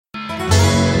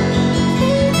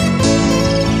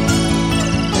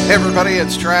Hey everybody,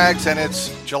 it's Drags, and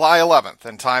it's July 11th,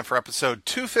 and time for episode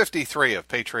 253 of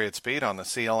Patriots Beat on the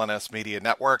CLNS Media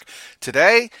Network.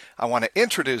 Today, I want to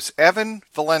introduce Evan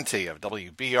Valenti of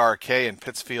WBRK in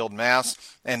Pittsfield,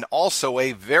 Mass., and also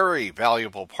a very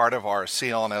valuable part of our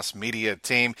CLNS Media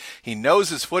team. He knows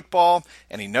his football,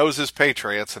 and he knows his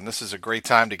Patriots, and this is a great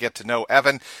time to get to know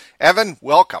Evan. Evan,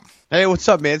 welcome. Hey, what's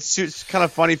up, man? It's kind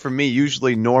of funny for me.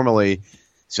 Normally,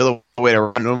 it's the other way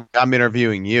around. I'm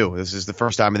interviewing you. This is the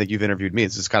first time I think you've interviewed me.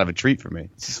 This is kind of a treat for me.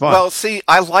 This is fun. Well, see,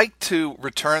 I like to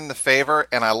return the favor,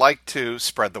 and I like to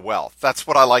spread the wealth. That's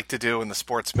what I like to do in the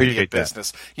sports media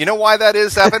business. You know why that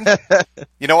is, Evan?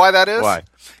 You know why that is? Why?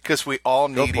 Because we all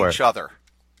need each other.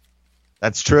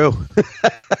 That's true.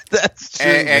 That's true.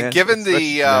 And given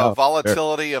the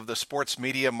volatility of the sports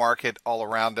media market all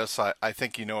around us, I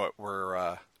think you know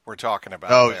what we're talking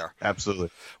about there. Absolutely.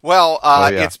 Well,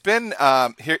 It's been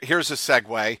here's a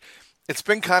segue. It's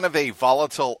been kind of a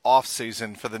volatile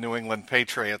offseason for the New England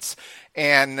Patriots,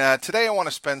 and today I want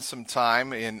to spend some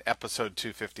time in episode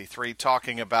 253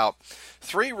 talking about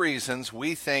 3 reasons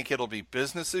we think it'll be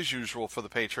business as usual for the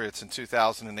Patriots in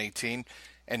 2018,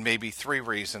 and maybe 3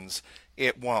 reasons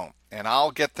it won't. And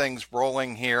I'll get things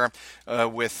rolling here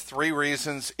with 3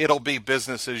 reasons it'll be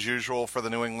business as usual for the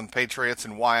New England Patriots,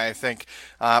 and why I think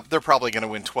they're probably going to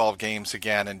win 12 games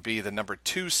again and be the number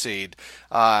 2 seed,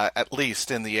 at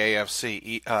least in the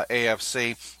AFC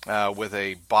with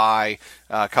a bye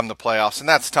come the playoffs. And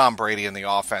that's Tom Brady and the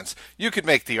offense. You could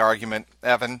make the argument,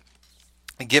 Evan,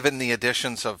 given the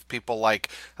additions of people like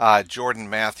Jordan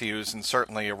Matthews and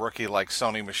certainly a rookie like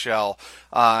Sony Michel,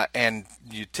 and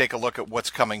you take a look at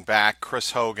what's coming back,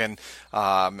 Chris Hogan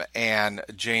and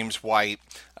James White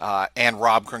and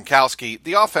Rob Gronkowski,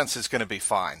 the offense is going to be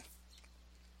fine.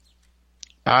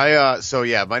 My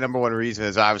number 1 reason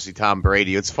is obviously Tom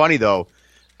Brady. It's funny though.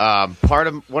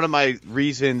 One of my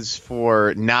reasons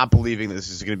for not believing that this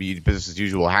is going to be business as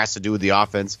usual has to do with the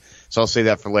offense, so I'll say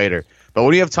that for later. But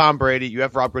when you have Tom Brady, you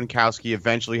have Rob Gronkowski,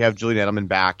 eventually you have Julian Edelman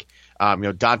back.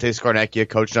 Dante Scarnecchia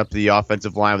coaching up the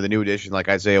offensive line with a new addition like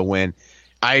Isaiah Wynn.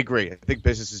 I agree. I think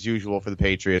business as usual for the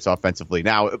Patriots offensively.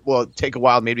 Now, it will take a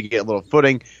while maybe to get a little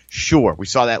footing. Sure, we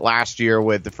saw that last year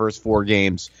with the first 4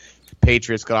 games. The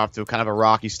Patriots got off to kind of a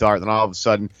rocky start, then all of a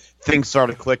sudden things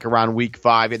started to click around week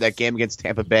 5. You had that game against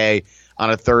Tampa Bay on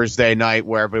a Thursday night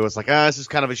where everybody was like, this is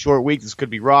kind of a short week. This could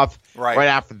be rough. Right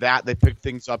after that, they picked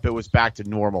things up. It was back to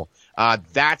normal.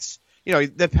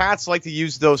 The Pats like to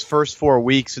use those first 4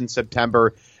 weeks in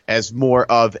September as more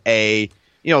of a,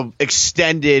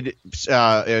 extended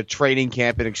training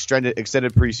camp and extended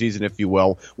preseason, if you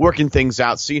will, working things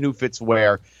out, seeing who fits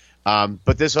where.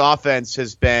 But this offense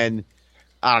has been,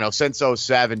 since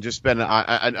 2007, just been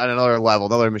on another level,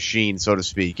 another machine, so to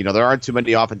speak. There aren't too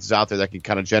many offenses out there that can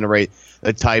kind of generate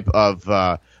the type of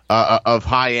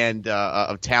high end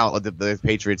of talent that the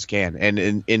Patriots can.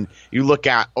 And you look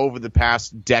at over the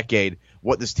past decade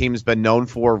what this team has been known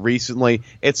for recently.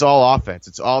 It's all offense.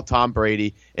 It's all Tom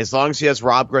Brady. As long as he has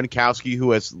Rob Gronkowski,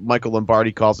 who, as Michael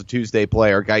Lombardi calls, a Tuesday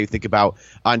player, a guy you think about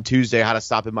on Tuesday, how to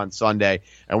stop him on Sunday.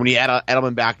 And when you add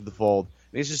Edelman back to the fold,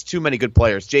 there's just too many good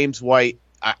players. James White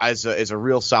is a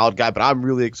real solid guy, but I'm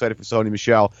really excited for Sony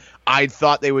Michel. I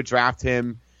thought they would draft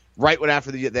him right when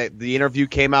after the interview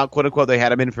came out, quote unquote, they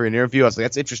had him in for an interview. I was like,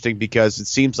 that's interesting because it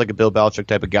seems like a Bill Belichick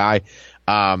type of guy.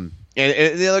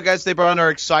 And the other guys they brought on are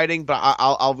exciting, but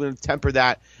I'll temper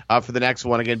that for the next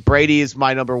one. Again, Brady is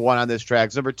my number 1 on this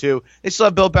track. Number 2, they still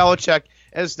have Bill Belichick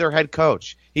as their head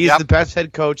coach. He is the best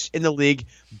head coach in the league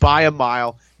by a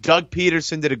mile. Doug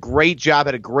Peterson did a great job,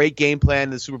 had a great game plan in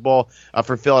the Super Bowl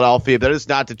for Philadelphia, but it does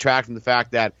not detract from the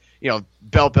fact that Bill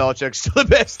Belichick's still the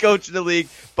best coach in the league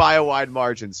by a wide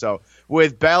margin. So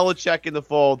with Belichick in the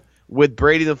fold, with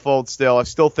Brady in the fold still, I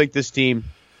still think this team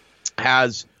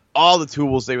has all the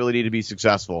tools they really need to be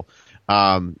successful.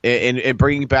 And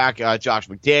bringing back Josh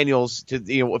McDaniels, to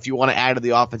if you want to add to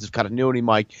the offensive continuity,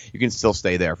 Mike, you can still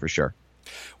stay there for sure.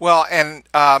 Well, and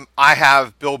I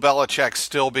have Bill Belichick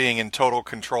still being in total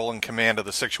control and command of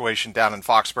the situation down in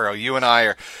Foxborough. You and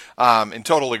I are in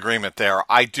total agreement there.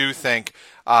 I do think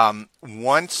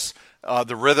once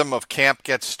the rhythm of camp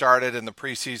gets started and the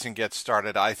preseason gets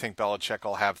started, I think Belichick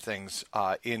will have things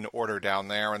in order down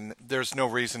there, and there's no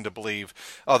reason to believe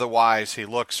otherwise. He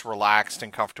looks relaxed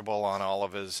and comfortable on all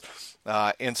of his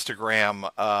Instagram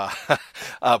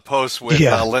posts with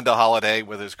Linda Holiday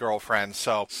with his girlfriend.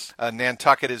 So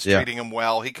Nantucket is treating him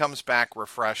well. He comes back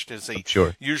refreshed as he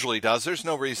usually does. There's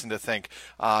no reason to think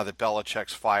that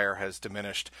Belichick's fire has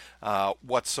diminished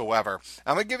whatsoever.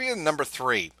 I'm going to give you number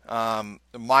 3,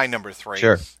 my number 3,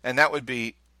 and that would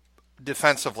be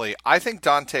defensively, I think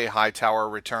Dante Hightower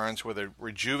returns with a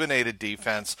rejuvenated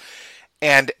defense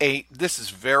and this is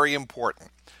very important,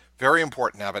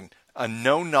 Evan, a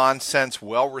no-nonsense,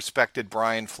 well-respected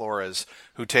Brian Flores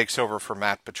who takes over for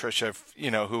Matt Patricia,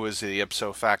 who is the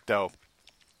ipso facto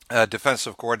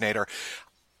defensive coordinator.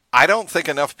 I don't think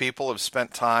enough people have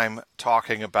spent time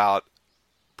talking about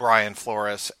Brian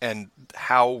Flores and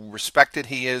how respected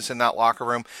he is in that locker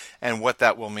room and what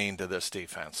that will mean to this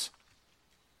defense.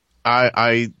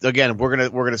 Again, we're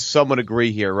gonna somewhat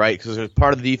agree here, right? Because there's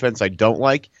part of the defense I don't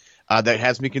like that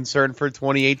has me concerned for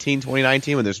 2018,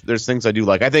 2019. When there's things I do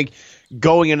like. I think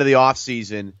going into the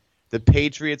offseason, the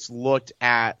Patriots looked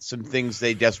at some things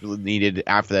they desperately needed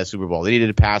after that Super Bowl. They needed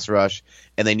a pass rush,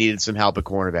 and they needed some help at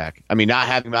cornerback. I mean, not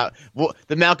having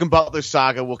the Malcolm Butler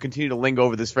saga will continue to linger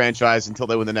over this franchise until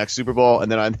they win the next Super Bowl,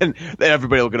 and then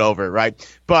everybody will get over it,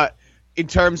 right? But in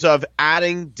terms of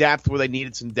adding depth where they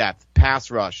needed some depth,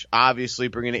 pass rush, obviously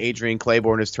bringing in Adrian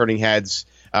Claiborne is turning heads,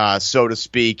 so to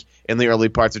speak, in the early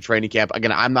parts of training camp.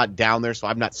 Again, I'm not down there, so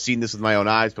I've not seen this with my own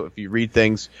eyes, but if you read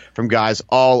things from guys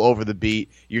all over the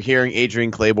beat, you're hearing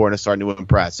Adrian Claiborne is starting to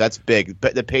impress. That's big.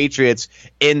 But the Patriots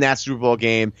in that Super Bowl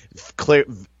game,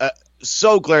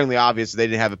 so glaringly obvious they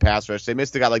didn't have a pass rush. They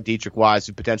missed a guy like Dietrich Wise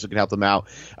who potentially can help them out.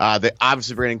 They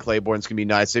obviously bring in Claiborne's going to be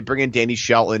nice. They bring in Danny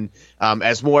Shelton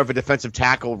as more of a defensive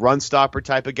tackle, run stopper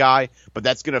type of guy, but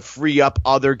that's going to free up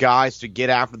other guys to get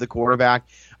after the quarterback.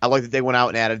 I like that they went out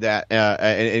and added that,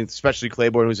 and especially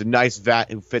Claiborne, who's a nice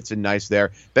vet who fits in nice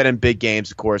there. Been in big games,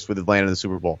 of course, with Atlanta in the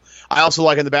Super Bowl. I also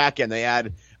like in the back end they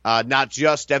add not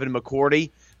just Devin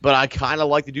McCourty, but I kind of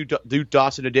like the Duke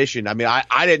Dawson addition. I mean,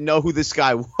 I didn't know who this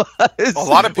guy was. A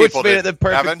lot of people made did. It the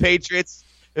perfect Evan? Patriots.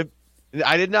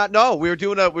 I did not know. We're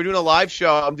doing a live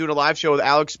show. I'm doing a live show with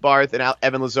Alex Barth and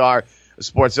Evan Lazar of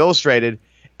Sports Illustrated,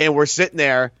 and we're sitting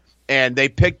there, and they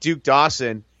picked Duke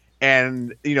Dawson.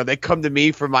 And, they come to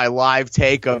me for my live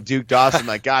take of Duke Dawson.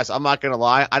 Like, guys, I'm not going to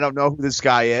lie. I don't know who this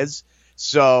guy is.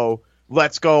 So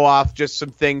let's go off just some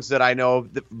things that I know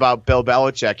about Bill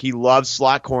Belichick. He loves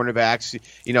slot cornerbacks,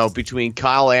 between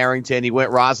Kyle Arrington. He went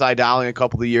Razai Dowling a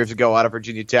couple of years ago out of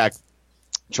Virginia Tech.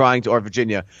 Trying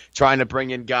to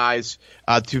bring in guys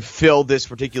to fill this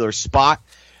particular spot.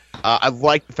 I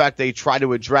like the fact they try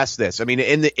to address this. I mean,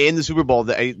 in the Super Bowl,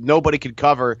 nobody could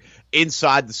cover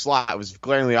inside the slot. It was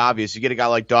glaringly obvious. You get a guy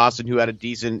like Dawson who had a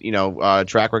decent,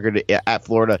 track record at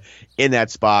Florida in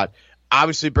that spot.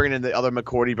 Obviously, bringing in the other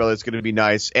McCourty brother is going to be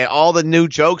nice, and all the new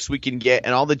jokes we can get,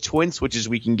 and all the twin switches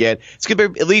we can get. It's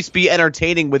going to at least be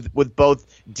entertaining with both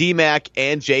D-Mac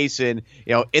and Jason,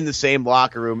 in the same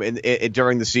locker room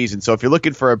during the season. So if you're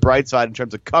looking for a bright side in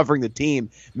terms of covering the team,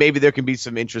 maybe there can be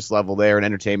some interest level there and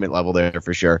entertainment level there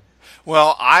for sure.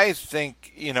 Well, I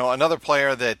think, another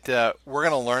player that we're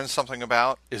going to learn something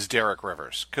about is Derek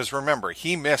Rivers, because remember,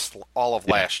 he missed all of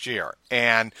last year,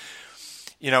 and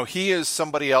he is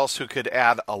somebody else who could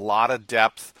add a lot of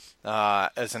depth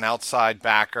as an outside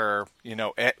backer,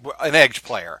 an edge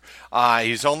player.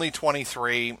 He's only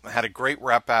 23, had a great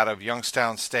rep out of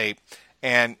Youngstown State,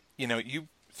 and, you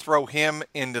throw him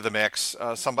into the mix,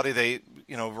 somebody they,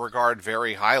 regard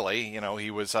very highly.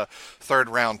 He was a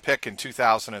third-round pick in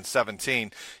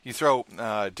 2017. You throw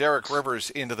Derek Rivers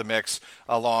into the mix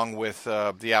along with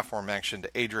the aforementioned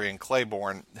Adrian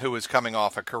Claiborne, who is coming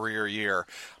off a career year,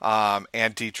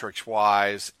 and Dietrich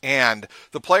Wise. And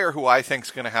the player who I think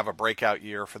is going to have a breakout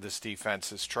year for this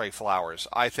defense is Trey Flowers.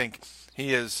 I think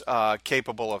he is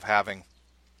capable of having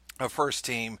a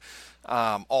first-team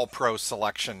all-pro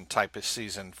selection type of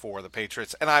season for the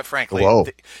Patriots, and I frankly,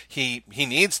 he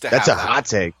needs to have that. That's a hot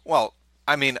take. Well,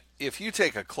 I mean, if you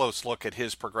take a close look at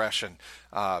his progression,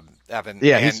 Evan,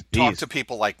 talk to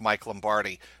people like Mike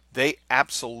Lombardi, they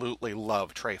absolutely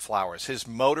love Trey Flowers. His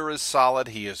motor is solid.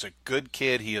 He is a good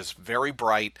kid. He is very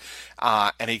bright,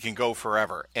 and he can go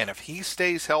forever. And if he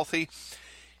stays healthy,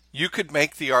 you could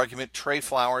make the argument Trey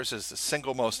Flowers is the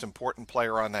single most important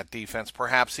player on that defense,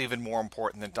 perhaps even more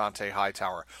important than Dante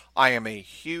Hightower. I am a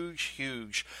huge,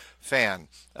 huge fan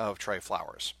of Trey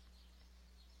Flowers.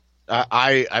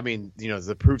 I mean,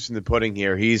 the proof's in the pudding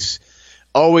here. He's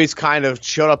always kind of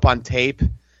showed up on tape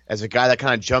as a guy that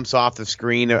kind of jumps off the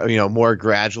screen, more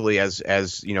gradually as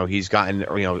he's gotten,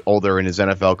 older in his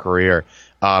NFL career.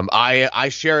 I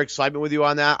share excitement with you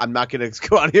on that. I'm not going to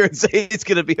go out here and say he's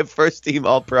going to be a first-team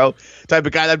All-Pro type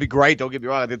of guy. That'd be great. Don't get me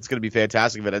wrong. I think it's going to be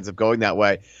fantastic if it ends up going that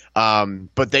way.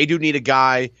 But they do need a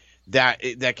guy that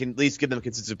can at least give them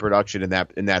consistent production in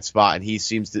that spot. And he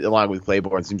seems to, along with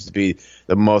Claiborne, seems to be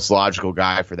the most logical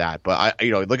guy for that. But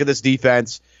look at this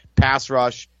defense, pass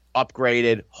rush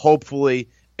upgraded, hopefully.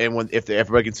 and if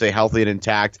everybody can stay healthy and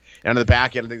intact. And on the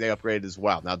back end, I think they upgraded as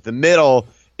well. Now, the middle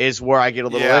is where I get a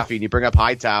little iffy, and you bring up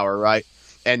Hightower, right?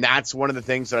 And that's one of the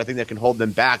things that I think that can hold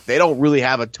them back. They don't really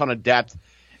have a ton of depth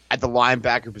at the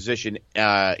linebacker position.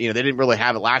 They didn't really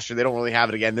have it last year. They don't really have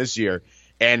it again this year.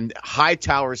 And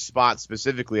Hightower's spot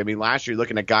specifically, I mean, last year you're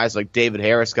looking at guys like David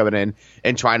Harris coming in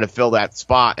and trying to fill that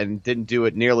spot and didn't do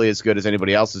it nearly as good as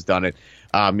anybody else has done it.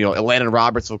 Landon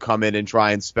Roberts will come in and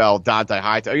try and spell Dante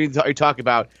Hightower. You talk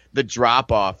about the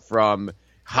drop-off from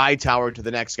Hightower to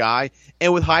the next guy.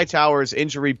 And with Hightower's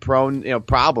injury-prone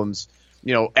problems,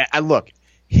 and look,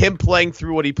 him playing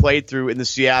through what he played through in the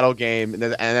Seattle game and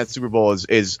that Super Bowl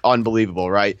is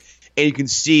unbelievable, right? And you can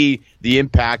see the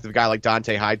impact of a guy like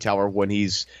Dante Hightower when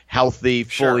he's healthy,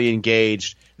 fully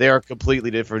engaged. They're a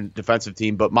completely different defensive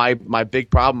team. But my big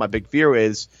problem, my big fear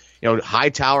is,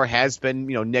 Hightower has been,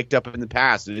 nicked up in the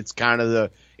past. And it's kind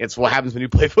of it's what happens when you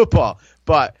play football.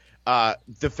 But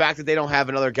the fact that they don't have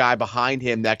another guy behind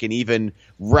him that can even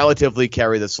relatively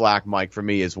carry the slack, Mike, for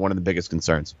me is one of the biggest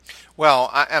concerns. Well,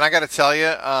 I got to tell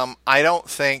you, I don't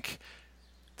think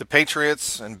the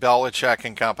Patriots and Belichick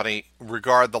and company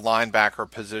regard the linebacker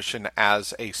position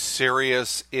as a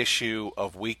serious issue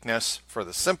of weakness for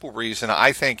the simple reason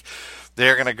I think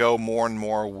they're going to go more and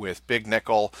more with big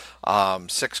nickel,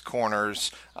 6 corners,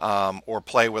 or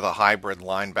play with a hybrid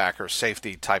linebacker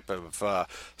safety type of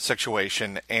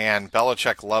situation. And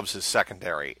Belichick loves his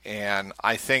secondary. And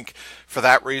I think for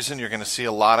that reason, you're going to see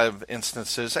a lot of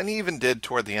instances, and he even did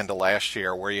toward the end of last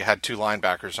year, where you had 2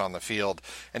 linebackers on the field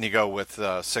and you go with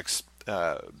 6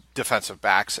 defensive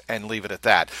backs and leave it at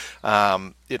that.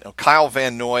 Kyle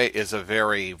Van Noy is a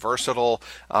very versatile,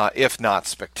 if not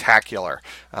spectacular,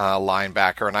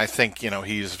 linebacker, and I think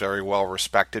he's very well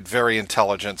respected, very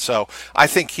intelligent. So I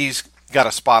think he's got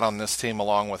a spot on this team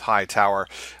along with Hightower.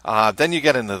 Then you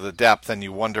get into the depth and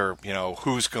you wonder,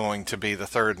 who's going to be the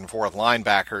 3rd and 4th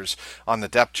linebackers on the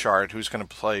depth chart, who's going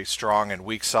to play strong and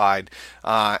weak side.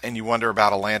 And you wonder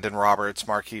about a Landon Roberts,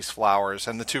 Marquise Flowers,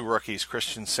 and the 2 rookies,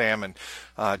 Christian Sam and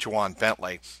Juwan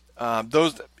Bentley.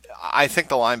 I think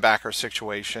the linebacker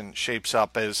situation shapes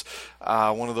up as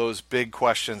one of those big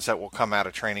questions that will come out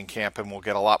of training camp, and we'll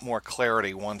get a lot more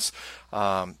clarity once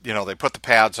they put the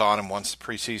pads on, and once the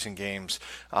preseason games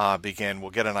begin,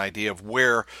 we'll get an idea of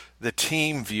where the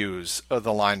team views of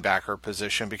the linebacker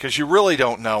position, because you really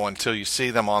don't know until you see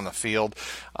them on the field.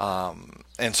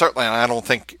 And certainly, I don't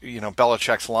think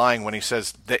Belichick's lying when he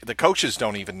says the coaches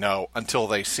don't even know until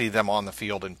they see them on the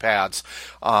field in pads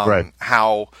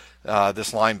how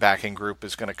this linebacking group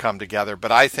is going to come together.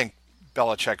 But I think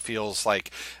Belichick feels like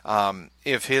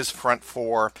if his front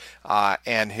 4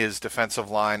 and his defensive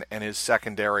line and his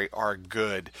secondary are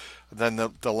good, then the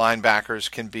linebackers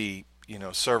can be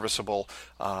serviceable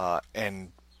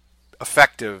and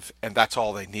effective, and that's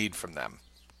all they need from them.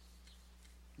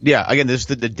 Yeah, again,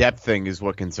 the depth thing is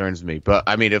what concerns me. But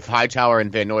I mean, if Hightower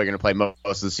and Van Noy are going to play most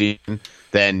of the season,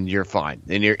 then you're fine.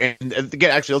 And again,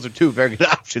 actually, those are 2 very good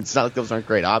options. It's not like those aren't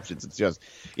great options. It's just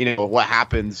what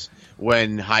happens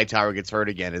when Hightower gets hurt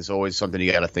again is always something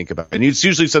you got to think about. And it's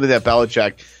usually something that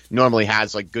Belichick normally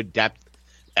has, like, good depth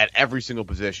at every single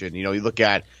position. You look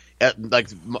at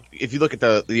if you look at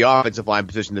the offensive line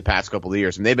position the past couple of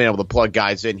years, and they've been able to plug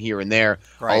guys in here and there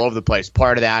all over the place.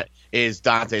 Part of that is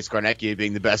Dante Scarnecchia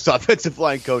being the best offensive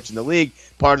line coach in the league.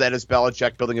 Part of that is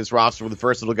Belichick building his roster with the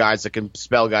versatile guys that can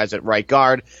spell guys at right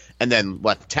guard and then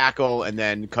left tackle and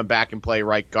then come back and play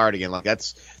right guard again. Like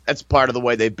that's part of the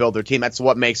way they build their team. That's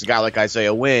what makes a guy like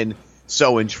Isaiah Wynn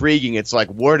so intriguing. It's like,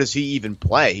 where does he even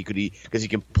play? Because he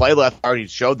can play left guard. He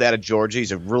showed that at Georgia.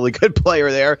 He's a really good player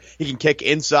there. He can kick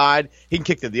inside. He can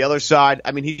kick to the other side.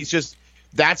 I mean,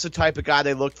 that's the type of guy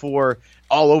they look for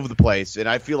all over the place. And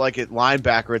I feel like at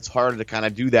linebacker, it's harder to kind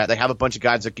of do that. They have a bunch of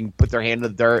guys that can put their hand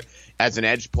in the dirt as an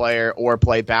edge player or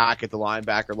play back at the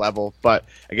linebacker level. But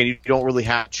again, you don't really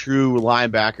have true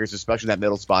linebackers, especially in that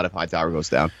middle spot if Hightower goes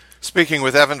down. Speaking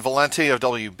with Evan Valenti of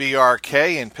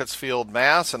WBRK in Pittsfield,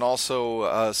 Mass., and also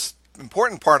an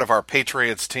important part of our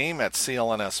Patriots team at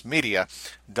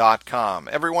clnsmedia.com.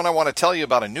 Everyone, I want to tell you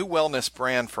about a new wellness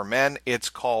brand for men. It's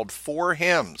called 4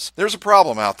 Hims. There's a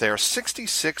problem out there.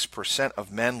 66%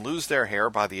 of men lose their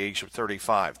hair by the age of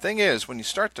 35. Thing is, when you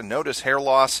start to notice hair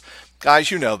loss,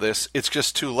 guys, you know this, it's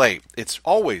just too late. It's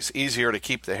always easier to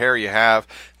keep the hair you have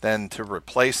than to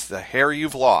replace the hair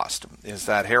you've lost. Is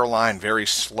that hairline very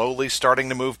slowly starting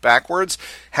to move backwards?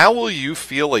 How will you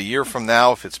feel a year from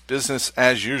now if it's business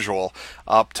as usual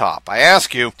up top? I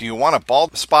ask you, do you want a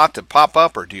bald spot to pop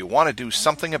up, or or do you want to do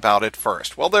something about it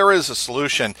first? Well, there is a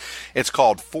solution. It's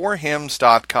called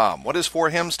 4hims.com. What is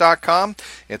 4hims.com?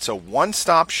 It's a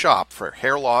one-stop shop for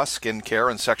hair loss, skin care,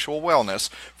 and sexual wellness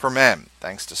for men.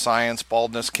 Thanks to science,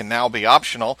 baldness can now be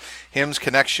optional. Hims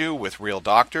connects you with real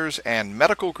doctors and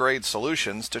medical-grade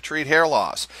solutions to treat hair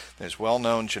loss. There's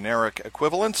well-known generic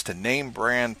equivalents to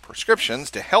name-brand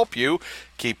prescriptions to help you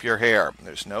keep your hair.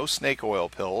 There's no snake oil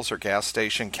pills or gas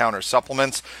station counter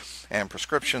supplements, and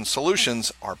prescription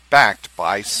solutions are backed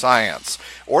by science.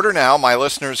 Order now. My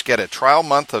listeners get a trial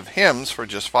month of Hims for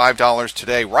just $5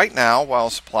 today, right now,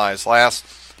 while supplies last.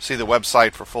 See the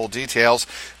website for full details.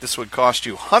 This would cost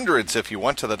you hundreds if you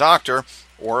went to the doctor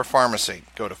or a pharmacy.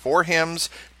 Go to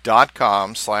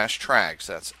 4hims.com/trags.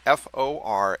 That's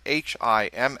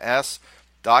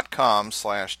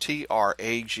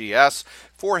FORHIMS.com/TRAGS.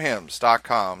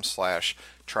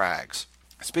 4hims.com/trags.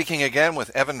 Speaking again with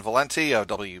Evan Valenti of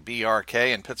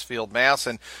WBRK in Pittsfield, Mass.,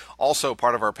 and also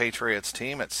part of our Patriots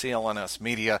team at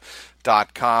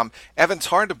clnsmedia.com. Evan, it's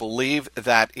hard to believe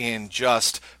that in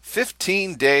just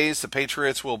 15 days the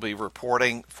Patriots will be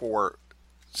reporting for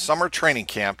summer training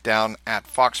camp down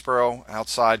at Foxborough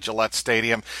outside Gillette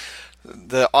Stadium.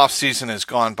 The offseason has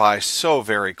gone by so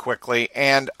very quickly,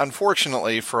 and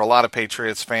unfortunately for a lot of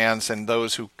Patriots fans and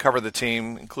those who cover the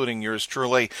team, including yours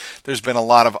truly, there's been a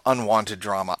lot of unwanted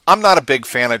drama. I'm not a big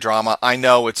fan of drama. I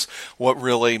know it's what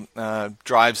really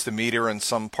drives the meter in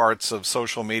some parts of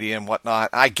social media and whatnot.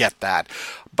 I get that.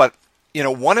 But,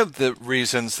 one of the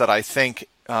reasons that I think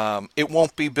it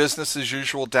won't be business as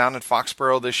usual down at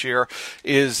Foxborough this year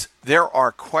is there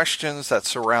are questions that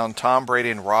surround Tom Brady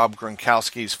and Rob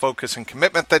Gronkowski's focus and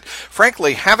commitment that,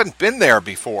 frankly, haven't been there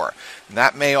before. And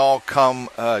that may all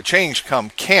change come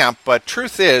camp, but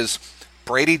truth is,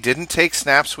 Brady didn't take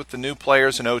snaps with the new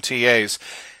players and OTAs.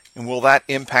 And will that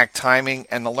impact timing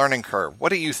and the learning curve? What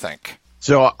do you think?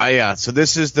 So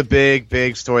this is the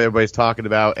big story everybody's talking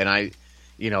about, and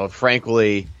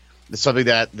frankly, it's something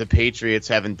that the Patriots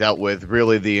haven't dealt with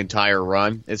really the entire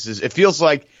run. It feels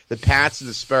like the Pats and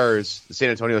the Spurs, the San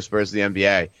Antonio Spurs of the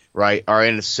NBA, right, are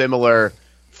in a similar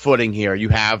footing here. You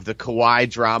have the Kawhi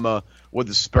drama with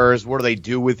the Spurs. What do they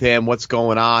do with him? What's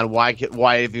going on? Why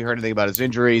have you heard anything about his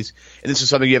injuries? And this is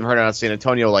something you haven't heard about San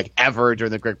Antonio like ever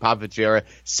during the Greg Popovich era.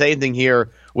 Same thing here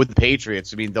with the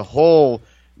Patriots. I mean,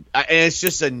 and it's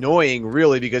just annoying,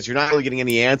 really, because you're not really getting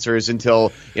any answers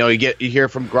until you hear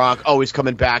from Gronk. Oh, he's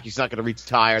coming back. He's not going to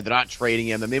retire. They're not trading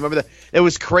him. I mean, remember that it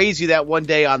was crazy that one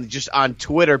day on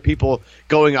Twitter, people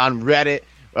going on Reddit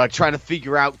trying to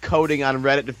figure out coding on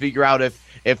Reddit to figure out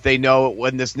if they know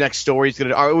when this next story is going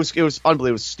to. It was unbelievable.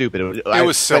 It was stupid. It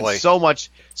was silly. Spent so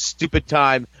much stupid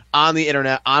time on the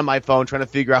internet on my phone trying to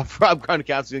figure out if Rob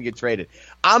Gronkowski's going to get traded.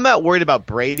 I'm not worried about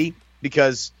Brady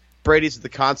because Brady's the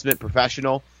consummate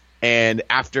professional. And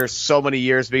after so many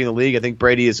years being in the league, I think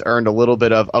Brady has earned a little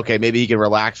bit of, okay, maybe he can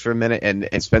relax for a minute and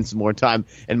spend some more time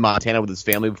in Montana with his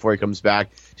family before he comes back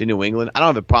to New England. I don't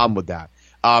have a problem with that.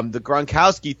 The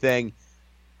Gronkowski thing,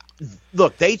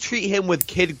 look, they treat him with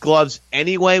kid gloves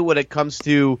anyway when it comes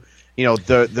to,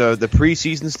 the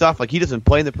preseason stuff. Like, he doesn't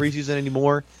play in the preseason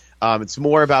anymore. It's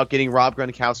more about getting Rob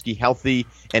Gronkowski healthy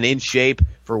and in shape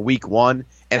for week one.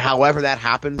 And however that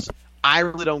happens, I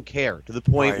really don't care, to the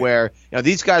point where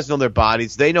these guys know their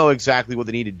bodies. They know exactly what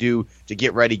they need to do to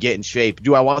get ready, get in shape.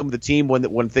 Do I want them with the team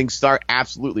when things start?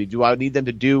 Absolutely. Do I need them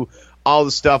to do all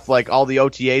the stuff, like all the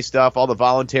OTA stuff, all the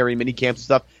voluntary mini camps and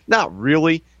stuff? Not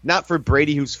really. Not for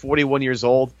Brady, who's 41 years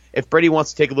old. If Brady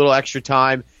wants to take a little extra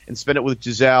time and spend it with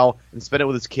Giselle and spend it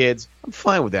with his kids, I'm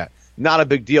fine with that. Not a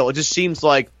big deal. It just seems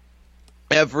like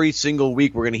every single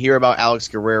week we're going to hear about Alex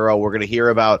Guerrero. We're going to hear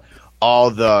about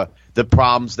all the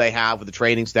problems they have with the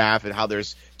training staff and how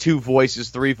there's 2 voices,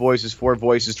 3 voices, 4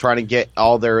 voices trying to get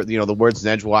all their, the words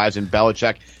and edgewise, and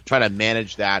Belichick trying to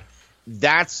manage that.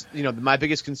 That's, my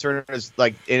biggest concern is,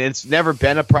 and it's never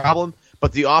been a problem,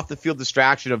 but the off-the-field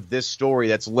distraction of this story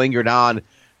that's lingered on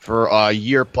for a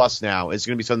year plus now is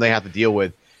going to be something they have to deal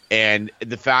with. And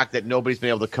the fact that nobody's been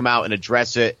able to come out and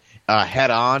address it head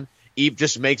on,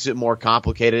 just makes it more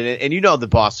complicated. And the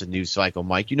Boston news cycle,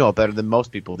 Mike. You know it better than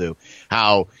most people do.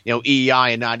 How,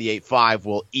 EEI and 98.5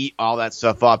 will eat all that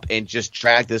stuff up and just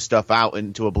drag this stuff out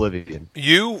into oblivion.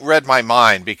 You read my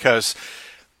mind, because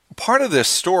part of this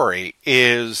story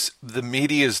is the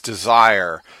media's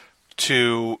desire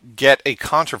to get a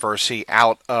controversy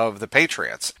out of the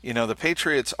Patriots. The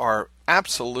Patriots are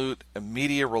absolute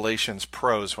media relations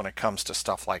pros when it comes to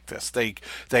stuff like this.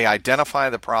 They identify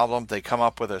the problem, they come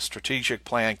up with a strategic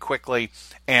plan quickly,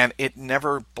 and it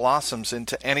never blossoms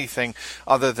into anything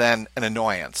other than an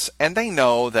annoyance. And they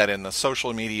know that in the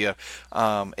social media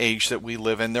age that we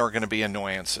live in, there are going to be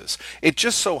annoyances. It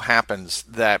just so happens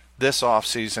that this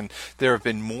offseason, there have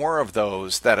been more of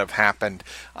those that have happened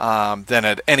than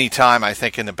at any time, I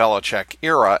think, in the Belichick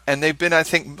era. And they've been, I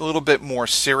think, a little bit more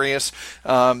serious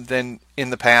than in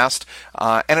the past.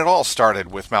 And it all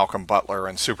started with Malcolm Butler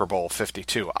and Super Bowl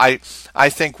 52. I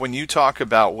think when you talk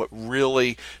about what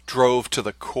really drove to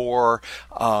the core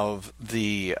of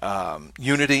the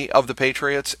unity of the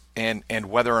Patriots, and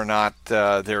whether or not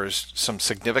there's some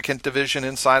significant division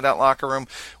inside that locker room,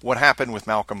 what happened with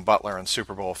Malcolm Butler and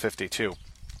Super Bowl 52,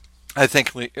 I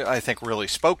think really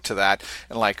spoke to that.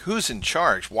 And like, who's in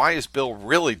charge? Why is Bill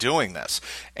really doing this?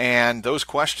 And those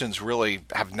questions really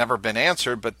have never been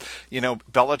answered. But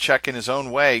Belichick in his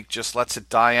own way just lets it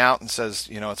die out and says,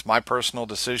 it's my personal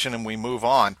decision, and we move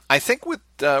on. I think with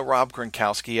Rob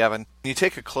Gronkowski, Evan, when you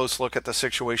take a close look at the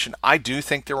situation, I do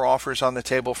think there are offers on the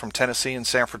table from Tennessee and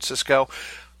San Francisco.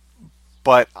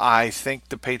 But I think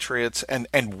the Patriots,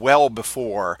 and well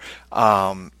before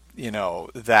that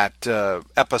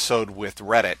episode with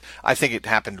Reddit, I think it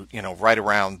happened, right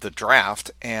around the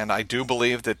draft, and I do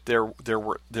believe that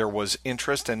there was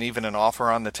interest and even an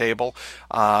offer on the table,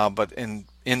 but in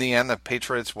the end, the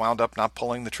Patriots wound up not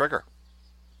pulling the trigger.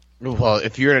 Well,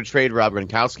 if you're going to trade Rob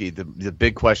Gronkowski, the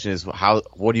big question is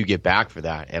what do you get back for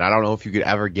that? And I don't know if you could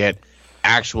ever get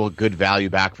actual good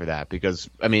value back for that, because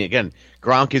again,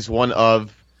 Gronk is one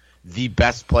of the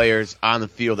best players on the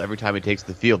field. Every time he takes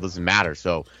the field, doesn't matter.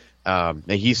 So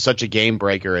he's such a game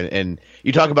breaker. And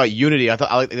you talk about unity. I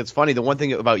think it's funny. The one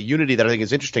thing about unity that I think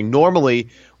is interesting, normally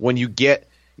when you get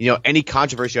any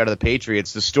controversy out of the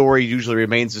Patriots, the story usually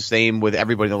remains the same with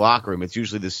everybody in the locker room. It's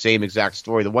usually the same exact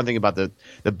story. The one thing about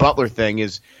the Butler thing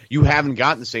is you haven't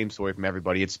gotten the same story from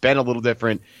everybody. It's been a little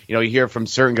different. You hear from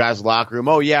certain guys in the locker room,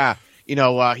 oh yeah,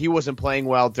 he wasn't playing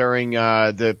well during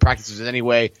the practices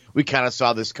anyway. We kind of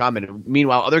saw this coming.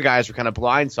 Meanwhile, other guys were kind of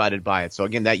blindsided by it. So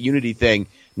again, that unity thing,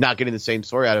 not getting the same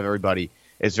story out of everybody,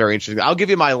 is very interesting. I'll give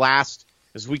you my last,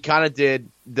 as we kind of did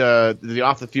the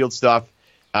off the field stuff.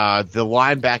 The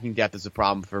linebacking depth is a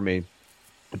problem for me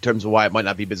in terms of why it might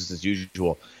not be business as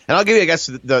usual. And I'll give you, I guess,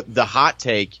 the hot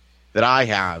take that I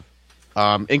have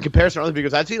in comparison to other,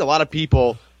 because I've seen a lot of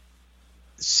people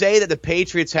say that the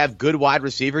Patriots have good wide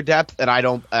receiver depth, and I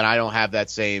don't have that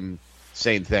same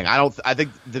thing. I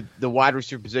think the wide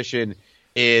receiver position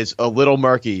is a little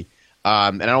murky,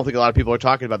 and I don't think a lot of people are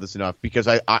talking about this enough, because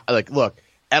I look,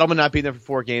 Edelman not being there for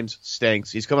 4 games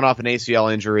stinks. He's coming off an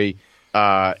ACL injury.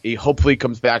 He hopefully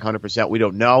comes back 100%. We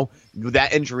don't know. With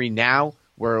that injury now,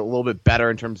 we're a little bit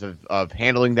better in terms of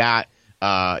handling that.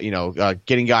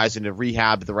 Getting guys into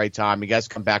rehab at the right time. You guys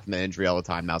come back from the injury all the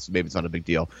time now, so maybe it's not a big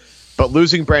deal. But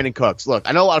losing Brandon Cooks, look,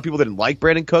 I know a lot of people didn't like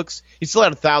Brandon Cooks. He still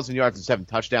had 1,000 yards and 7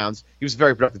 touchdowns. He was a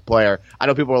very productive player. I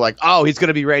know people were like, oh, he's going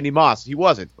to be Randy Moss. He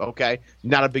wasn't, okay?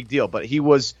 Not a big deal. But he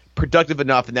was productive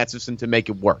enough in that system to make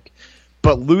it work.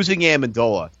 But losing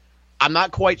Amendola, I'm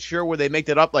not quite sure where they make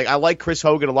that up. Like, I like Chris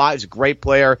Hogan a lot. He's a great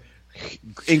player,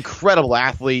 incredible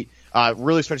athlete,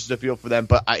 really stretches the field for them.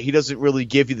 But he doesn't really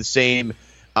give you the same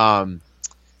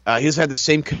he doesn't have the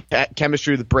same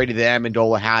chemistry with Brady that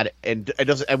Amendola had, and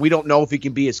we don't know if he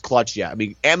can be as clutch yet.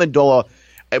 Amendola,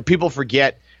 people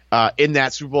forget, in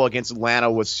that Super Bowl against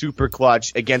Atlanta was super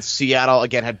clutch. Against Seattle,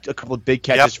 again, had a couple of big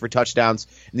catches for touchdowns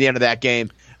in the end of that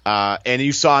game. And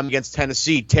you saw him against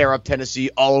Tennessee, tear up Tennessee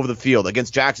all over the field.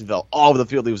 Against Jacksonville, all over the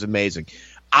field, he was amazing.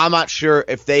 I'm not sure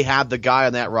if they have the guy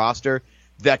on that roster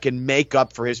that can make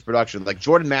up for his production. Like,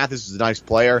 Jordan Mathis is a nice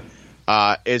player.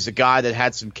 Is a guy that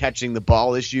had some catching the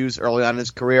ball issues early on in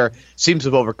his career. Seems to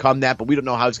have overcome that, but we don't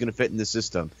know how he's going to fit in the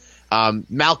system.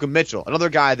 Malcolm Mitchell, another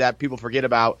guy that people forget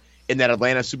about in that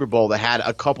Atlanta Super Bowl, that had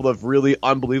a couple of really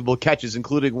unbelievable catches,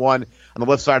 including one on the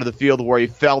left side of the field where he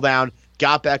fell down,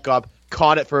 got back up,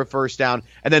 caught it for a first down,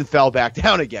 and then fell back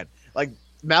down again. Like,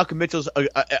 Malcolm Mitchell's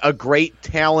a great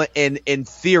talent, and in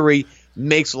theory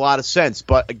makes a lot of sense.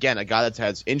 But again, a guy that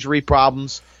has injury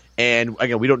problems, and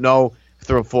again, we don't know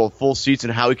through full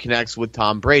season how he connects with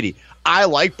Tom Brady. I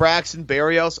like Braxton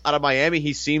Berrios out of Miami.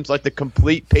 He seems like the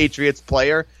complete Patriots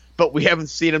player, but we haven't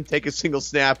seen him take a single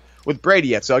snap with Brady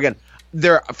yet. So again,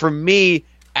 for me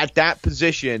at that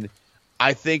position,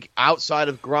 I think outside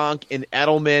of Gronk and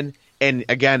Edelman and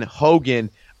again Hogan,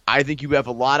 I think you have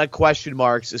a lot of question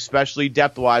marks, especially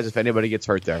depth-wise, if anybody gets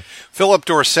hurt there. Philip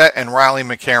Dorsett and Riley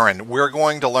McCarron. We're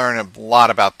going to learn a lot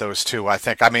about those two, I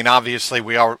think. I mean, obviously,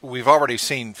 we've already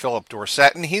seen Philip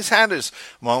Dorsett, and he's had his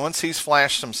moments. He's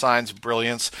flashed some signs of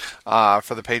brilliance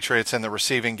for the Patriots in the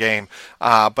receiving game.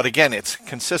 But again, it's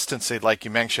consistency, like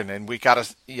you mentioned, and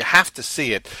you have to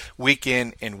see it week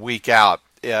in and week out.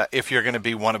 If you're going to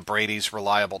be one of Brady's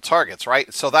reliable targets,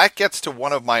 right? So that gets to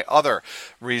one of my other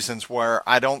reasons where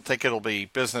I don't think it'll be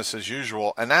business as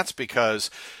usual, and that's because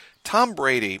Tom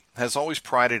Brady has always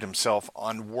prided himself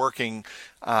on working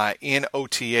in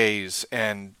OTAs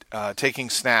and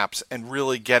taking snaps and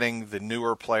really getting the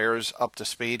newer players up to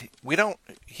speed.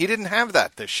 He didn't have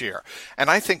that this year,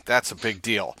 and I think that's a big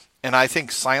deal. And I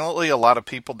think silently a lot of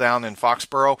people down in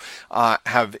Foxborough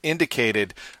have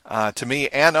indicated to me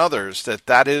and others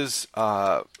that is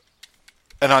an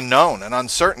unknown, an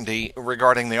uncertainty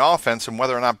regarding the offense and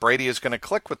whether or not Brady is going to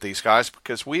click with these guys,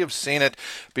 because we have seen it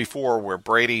before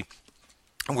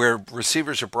where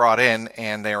receivers are brought in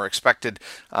and they are expected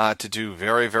to do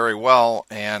very, very well,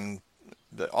 and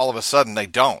all of a sudden they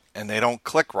don't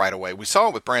click right away. We saw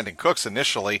it with Brandon Cooks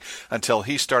initially until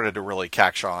he started to really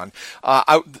catch on.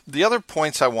 The other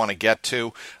points I want to get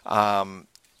to,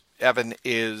 Evan,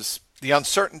 is the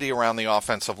uncertainty around the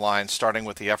offensive line, starting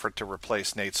with the effort to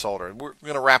replace Nate Solder. We're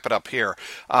going to wrap it up here,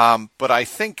 but I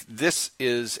think this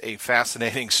is a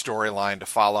fascinating storyline to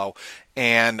follow.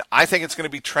 And I think it's going to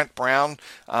be Trent Brown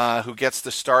who gets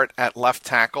the start at left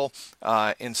tackle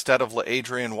instead of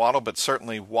Adrian Waddle, but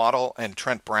certainly Waddle and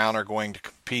Trent Brown are going to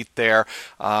compete there.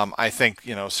 I think,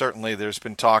 certainly there's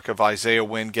been talk of Isaiah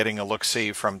Wynn getting a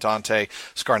look-see from Dante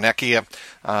Scarnecchia,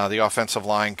 the offensive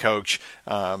line coach.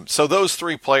 So those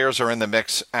three players are in the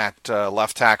mix at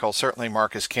left tackle. Certainly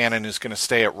Marcus Cannon is going to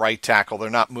stay at right tackle. They're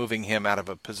not moving him out of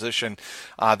a position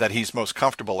that he's most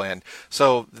comfortable in.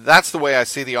 So that's the way I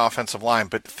see the offensive line,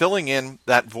 but filling in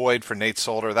that void for Nate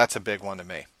Solder, that's a big one to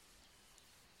me.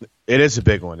 It is a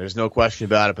big one. There's no question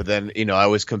about it. But then, I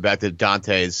always come back to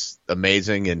Dante's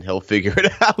amazing, and he'll figure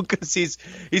it out because he's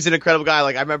an incredible guy.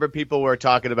 Like, I remember people were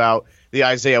talking about the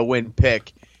Isaiah Wynn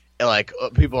pick. And like,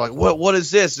 people are like, what is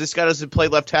this? This guy doesn't play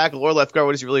left tackle or left guard.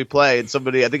 What does he really play? And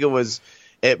somebody, I think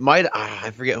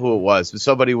I forget who it was, but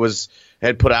somebody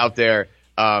had put out there,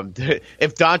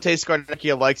 if Dante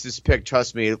Scarnecchia likes this pick,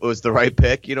 trust me, it was the right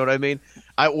pick. You know what I mean?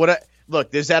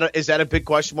 Look, is that a big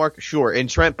question mark? Sure. And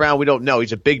Trent Brown, we don't know.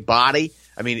 He's a big body.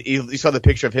 I mean, you saw the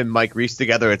picture of him and Mike Reese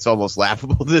together. It's almost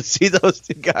laughable to see those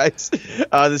two guys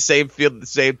on the same field at the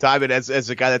same time. And as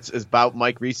a guy that's about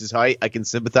Mike Reese's height, I can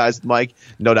sympathize with Mike,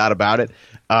 no doubt about it.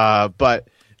 But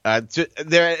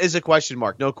there is a question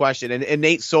mark, no question. And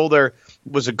Nate Solder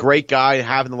was a great guy to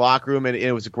have in the locker room, and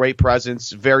it was a great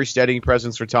presence, very steadying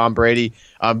presence for Tom Brady.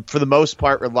 For the most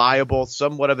part, reliable,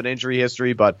 somewhat of an injury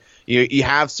history, but you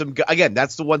have some. Again,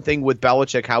 that's the one thing with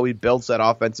Belichick, how he builds that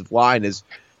offensive line is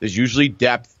there's usually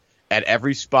depth at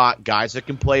every spot. Guys that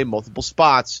can play in multiple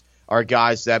spots are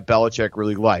guys that Belichick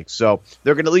really likes. So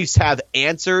they're going to at least have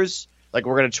answers. Like,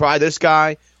 we're going to try this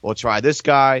guy, we'll try this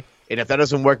guy. And if that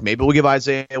doesn't work, maybe we'll give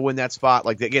Isaiah Wynn that spot.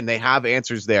 Like, again, they have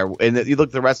answers there. And you look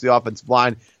at the rest of the offensive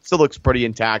line, still looks pretty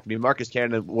intact. I mean, Marcus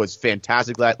Cannon was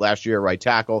fantastic last year at right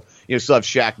tackle. Still have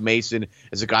Shaq Mason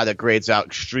as a guy that grades out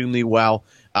extremely well.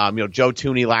 Joe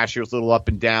Tooney last year was a little up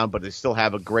and down, but they still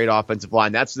have a great offensive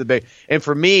line. That's the big. And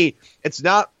for me,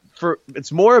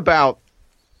 it's more about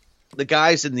the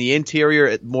guys in the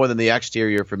interior more than the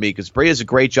exterior for me, because Brady does a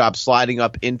great job sliding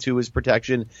up into his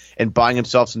protection and buying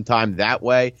himself some time that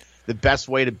way. The best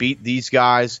way to beat these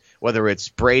guys, whether it's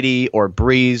Brady or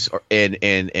Breeze and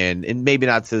maybe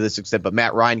not to this extent, but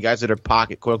Matt Ryan, guys that are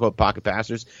quote unquote pocket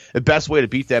passers, the best way to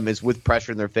beat them is with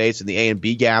pressure in their face and the A and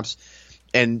B gaps.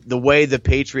 And the way the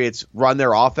Patriots run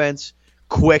their offense,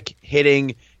 quick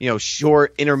hitting,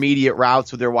 short intermediate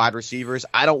routes with their wide receivers,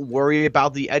 I don't worry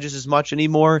about the edges as much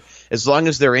anymore. As long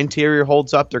as their interior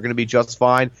holds up, they're going to be just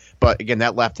fine. But again,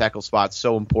 that left tackle spot's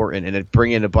so important, and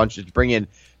bring in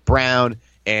Brown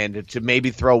and to maybe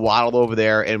throw Waddle over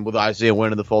there, and with Isaiah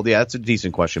Wynn in the fold, yeah, that's a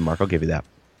decent question mark. I'll give you that.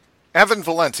 Evan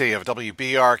Valenti of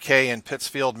WBRK in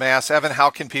Pittsfield, Mass. Evan, how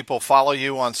can people follow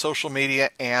you on social media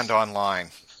and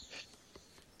online?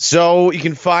 So you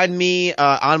can find me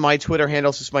on my Twitter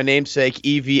handle. It's just my namesake,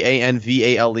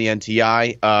 EvanValenti.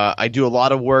 I do a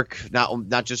lot of work,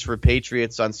 not just for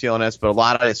Patriots on CLNS, but a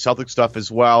lot of Celtic stuff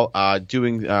as well. I'm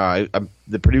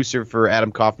the producer for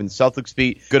Adam Kaufman's Celtics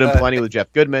beat, Good and Plenty with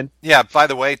Jeff Goodman. Yeah, by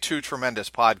the way, two tremendous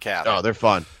podcasts. Oh, they're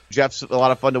fun. Jeff's a lot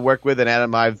of fun to work with, and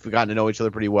Adam and I have gotten to know each other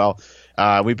pretty well.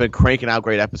 We've been cranking out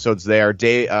great episodes there.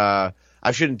 Maybe I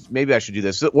should do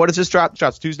this. What does this drop? It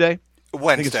drops Tuesday?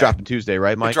 Wednesday. I think it's dropping Tuesday,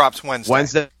 right, Mike? It drops Wednesday.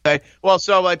 Wednesday. Well,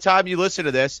 so by the time you listen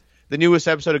to this, the newest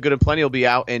episode of Good and Plenty will be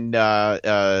out, and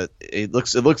it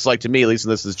looks like to me, at least,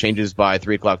 and this changes by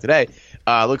 3:00 today.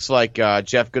 Looks like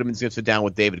Jeff Goodman's going to sit down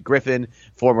with David Griffin,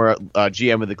 former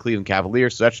GM of the Cleveland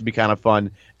Cavaliers, so that should be kind of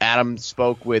fun. Adam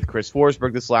spoke with Chris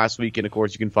Forsberg this last week, and of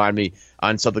course, you can find me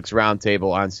on Celtics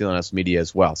Roundtable on CLNS Media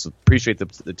as well. So appreciate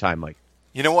the time, Mike.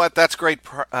 You know what? That's great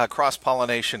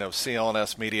cross-pollination of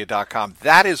clnsmedia.com.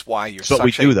 That is why you're such a...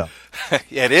 That's what we do, though.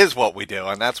 It is what we do,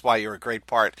 and that's why you're a great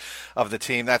part of the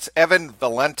team. That's Evan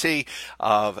Valenti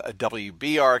of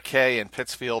WBRK in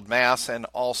Pittsfield, Mass., and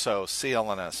also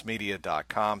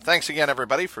clnsmedia.com. Thanks again,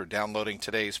 everybody, for downloading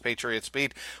today's Patriots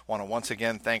Beat. I want to once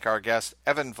again thank our guest,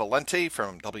 Evan Valenti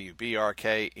from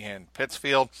WBRK in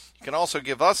Pittsfield. You can also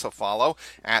give us a follow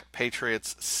at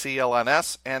Patriots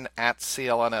CLNS and at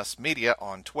CLNS Media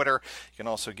on Twitter. You can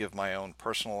also give my own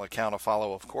personal account a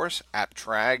follow, of course, at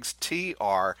Trags,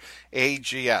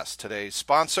 TRAGS. Today's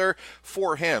sponsor,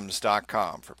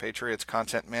 forhims.com. For Patriots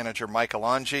content manager Mike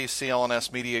Alonji,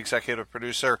 CLNS Media executive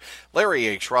producer Larry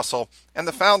H. Russell, and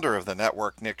the founder of the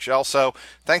network, Nick Gelso.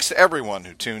 Thanks to everyone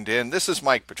who tuned in. This is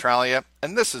Mike Petralia,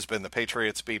 and this has been the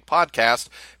Patriots Beat podcast,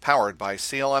 powered by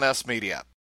CLNS Media.